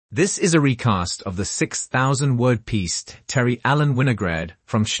This is a recast of the 6,000-word piece Terry Allen Winograd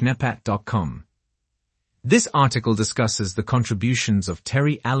from Schneepat.com. This article discusses the contributions of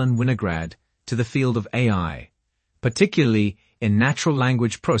Terry Allen Winograd to the field of AI, particularly in natural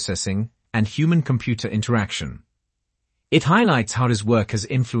language processing and human-computer interaction. It highlights how his work has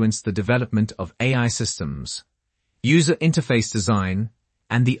influenced the development of AI systems, user interface design,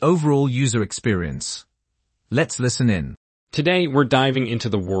 and the overall user experience. Let's listen in. Today, we're diving into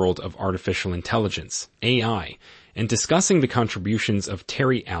the world of artificial intelligence, AI, and discussing the contributions of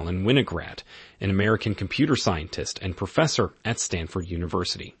Terry Allen Winograd, an American computer scientist and professor at Stanford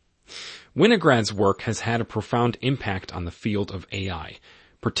University. Winograd's work has had a profound impact on the field of AI,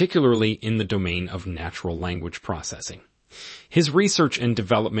 particularly in the domain of natural language processing. His research and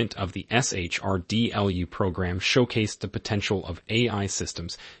development of the NLU program showcased the potential of AI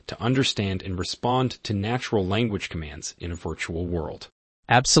systems to understand and respond to natural language commands in a virtual world.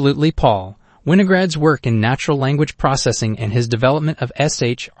 Absolutely, Paul. Winograd's work in natural language processing and his development of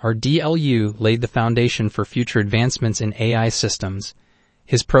NLU laid the foundation for future advancements in AI systems.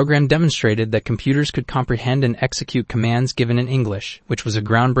 His program demonstrated that computers could comprehend and execute commands given in English, which was a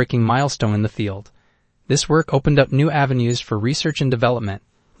groundbreaking milestone in the field. This work opened up new avenues for research and development,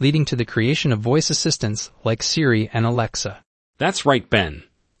 leading to the creation of voice assistants like Siri and Alexa. That's right, Ben.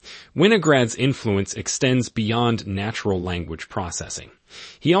 Winograd's influence extends beyond natural language processing.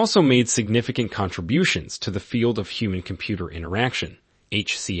 He also made significant contributions to the field of human-computer interaction,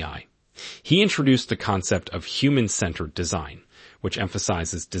 HCI. He introduced the concept of human-centered design, which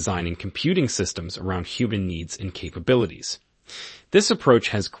emphasizes designing computing systems around human needs and capabilities. This approach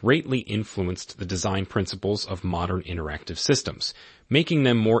has greatly influenced the design principles of modern interactive systems, making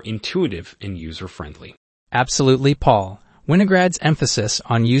them more intuitive and user-friendly. Absolutely, Paul. Winograd's emphasis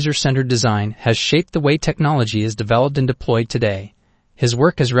on user-centered design has shaped the way technology is developed and deployed today. His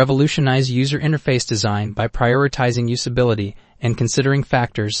work has revolutionized user interface design by prioritizing usability and considering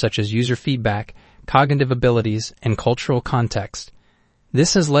factors such as user feedback, cognitive abilities, and cultural context.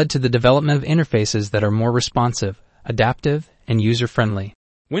 This has led to the development of interfaces that are more responsive, adaptive, and user-friendly.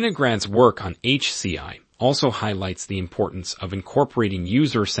 Winograd's work on HCI also highlights the importance of incorporating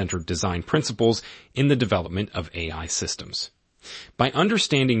user-centered design principles in the development of AI systems. By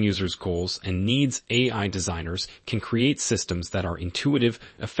understanding users' goals and needs, AI designers can create systems that are intuitive,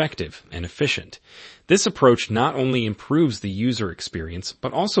 effective, and efficient. This approach not only improves the user experience,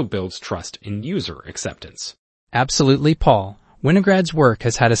 but also builds trust in user acceptance. Absolutely, Paul. Winograd's work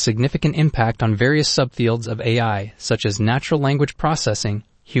has had a significant impact on various subfields of AI, such as natural language processing,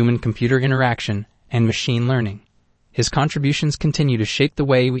 human-computer interaction, and machine learning. His contributions continue to shape the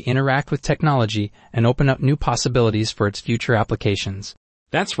way we interact with technology and open up new possibilities for its future applications.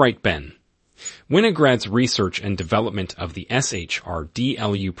 That's right, Ben. Winograd's research and development of the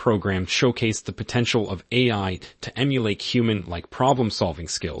NLU program showcased the potential of AI to emulate human-like problem-solving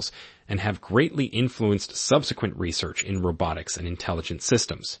skills and have greatly influenced subsequent research in robotics and intelligent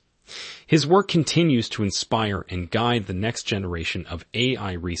systems. His work continues to inspire and guide the next generation of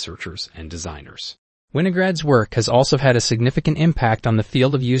AI researchers and designers. Winograd's work has also had a significant impact on the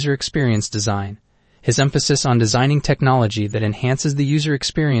field of user experience design. His emphasis on designing technology that enhances the user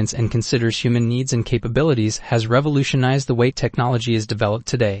experience and considers human needs and capabilities has revolutionized the way technology is developed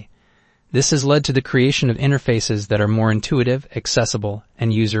today. This has led to the creation of interfaces that are more intuitive, accessible,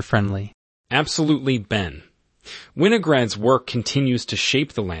 and user-friendly. Absolutely, Ben. Winograd's work continues to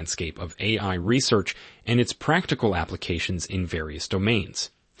shape the landscape of AI research and its practical applications in various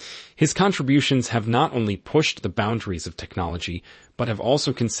domains. His contributions have not only pushed the boundaries of technology, but have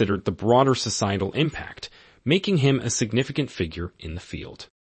also considered the broader societal impact, making him a significant figure in the field.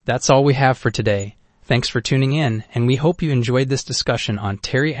 That's all we have for today. Thanks for tuning in, and we hope you enjoyed this discussion on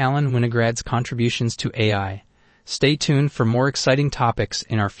Terry Allen Winograd's contributions to AI. Stay tuned for more exciting topics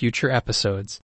in our future episodes.